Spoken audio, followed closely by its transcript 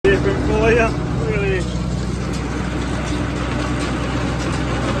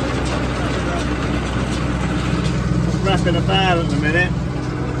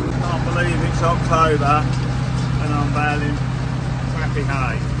it's October and I'm baling crappy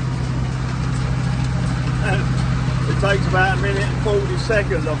hay. It takes about 1 minute and 40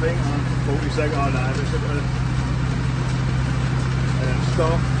 seconds, I think. 40 seconds, I don't know. Just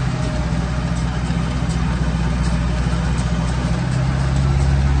stop.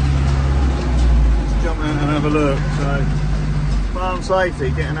 Let's jump out and have a look. So, farm safety,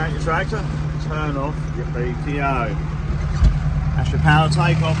 getting out your tractor, turn off your PTO. That's your power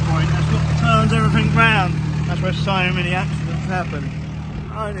takeoff point. That's what turns everything round. That's where so many accidents happen.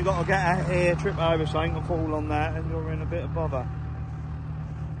 Only got to get out here, trip over something and fall on that and you're in a bit of bother.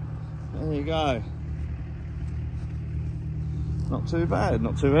 There you go. Not too bad,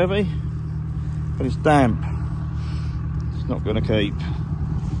 not too heavy, but it's damp. It's not going to keep.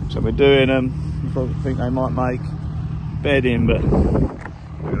 So we're doing them. You probably think they might make bedding, but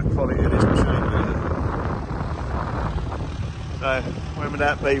we're going to quality of this machine. So when would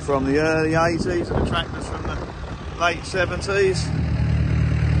that be? From the early 80s and the tractors from the late 70s.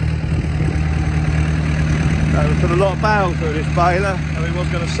 So we put a lot of bales through this baler and we was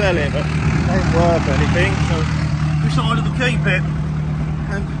going to sell it, but it ain't worth anything, so we decided to keep it.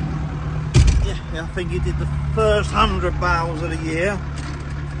 And yeah, I think he did the first 100 bales of the year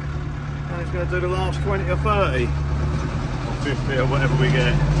and he's going to do the last 20 or 30 or 50 or whatever we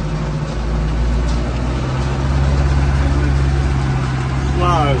get.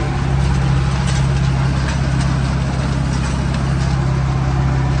 Slow.